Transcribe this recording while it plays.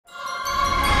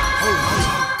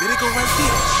right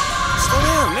there. Slow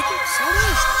down, nigga. Slow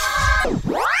down.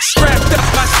 Strapped up,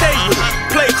 I stay with it.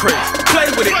 Play crazy, play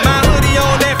with it. My hoodie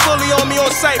on, that fully on me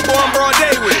on sight, boy, I'm broad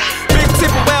day with it. Big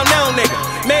tipper, well known, nigga.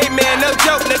 Made man, no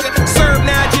joke, nigga. Serve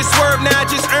now, just swerve now,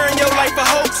 just earn your life a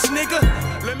hoax, nigga.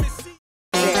 Let me see.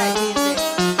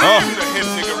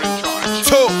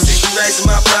 Two. 60 racks in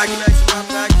my pocket.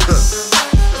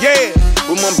 Yeah.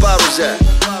 Where my bottles at?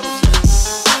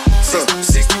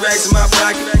 60 racks in my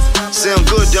pocket. Sound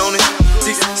good, don't it?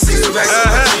 60 racks in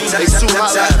my jeans. They too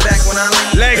hot back when I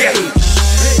leave.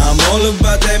 I'm all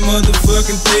about that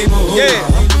motherfucking paper. Yeah.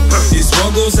 This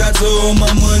one goes out to all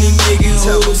my money making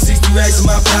hoes. 60 racks in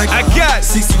my pocket. I got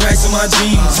 60 racks in my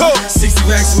jeans.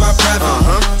 60 racks in my private.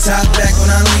 Top back when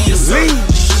I leave.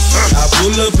 I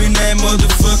pull up in that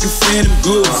motherfucking Phantom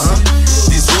Ghost.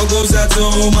 This one goes out to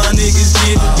all my niggas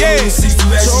getting gold. 60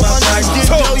 racks in my pocket.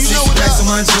 60 racks in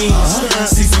my jeans.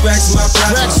 60 racks in my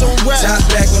private. Top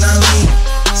back when I leave.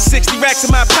 60 racks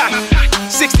in my pocket,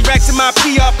 60 racks in my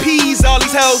PRPs, all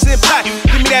these hoes in pocket.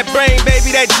 Give me that brain,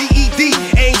 baby, that GED.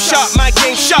 Aim sharp, my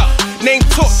game sharp. Name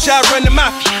torch, I run the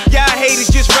mafia. Y'all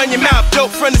haters just run your mouth.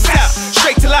 Dope from the south,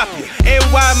 straight to Lafayette.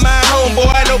 NY, my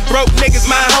homeboy. I know broke niggas,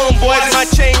 my homeboys. My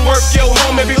chain work, yo,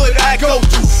 home every hood I go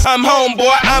to. I'm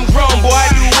homeboy, I'm grown, boy.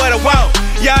 I do what I want.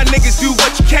 Y'all niggas do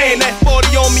what you can. That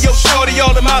 40 on me, yo, shorty,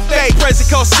 all in my face. Present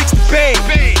cost 60 bang.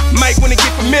 Might wanna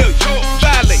get familiar.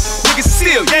 Violate, niggas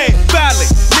steal, yeah, violate.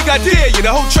 Nigga, I dare you.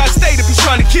 The whole tri-state if he's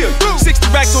trying to kill you. 60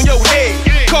 racks on your head.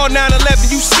 Call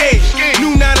 911, you scared.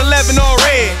 New 911 on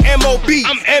red. MOB,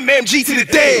 I'm MMG to the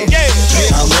dead.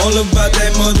 I'm all about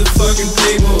that motherfucking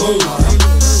paper.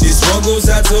 This one goes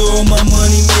out to all my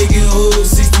money making hoes.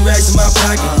 60 racks in my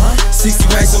pocket. 60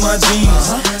 racks on my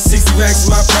jeans. 60 racks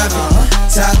in my private.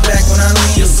 Top back when I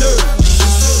leave.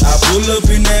 I pull up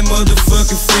in that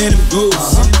motherfucking Phantom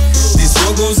Ghost. This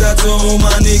one goes out to all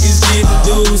my niggas getting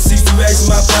dough. 60 racks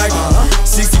in my pocket.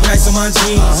 60 racks on my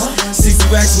jeans. 60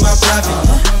 racks in my private.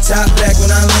 Top back when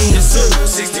I leave.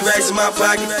 60 racks in my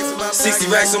pocket. 60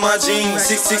 racks on my jeans.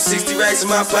 60 racks in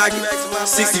my pocket.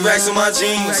 60 racks on my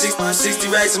jeans. 60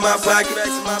 racks in my pocket.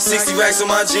 60 racks on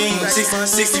my jeans.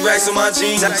 60 racks on my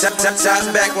jeans. Top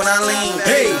back when I lean.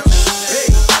 Hey.